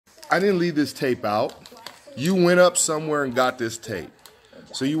I didn't leave this tape out. You went up somewhere and got this tape.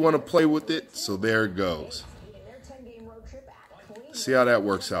 So you want to play with it? So there it goes. See how that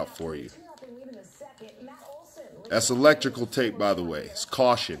works out for you. That's electrical tape, by the way. It's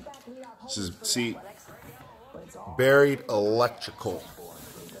caution. This is, see, buried electrical.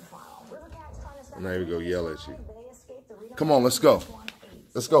 I'm not even going to yell at you. Come on, let's go.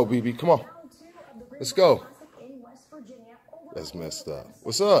 Let's go, BB. Come on. Let's go. That's messed up.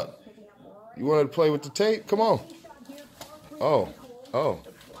 What's up? You wanted to play with the tape? Come on. Oh. Oh,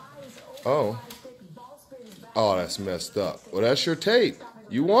 that's messed up. Well, that's your tape.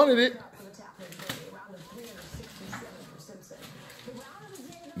 You wanted it.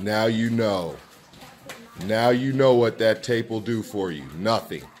 Now you know. Now you know what that tape will do for you.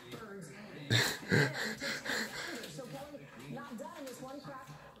 Nothing.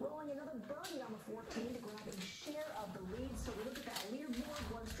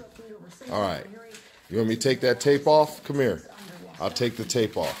 All right. You want me to take that tape off? Come here. I'll take the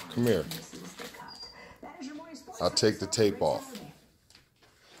tape off. Come here. I'll take the tape off.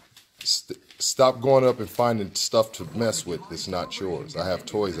 Stop going up and finding stuff to mess with that's not yours. I have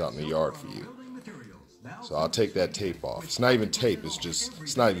toys out in the yard for you. So I'll take that tape off. It's not even tape.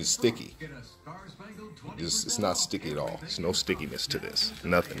 It's not even sticky. It's not sticky at all. There's no stickiness to this.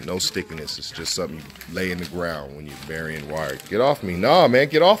 Nothing. No stickiness. It's just something you lay in the ground when you're burying wire. Get off me. Nah, man.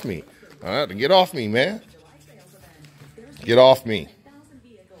 Get off me. All right. Get off me, man. Get off me.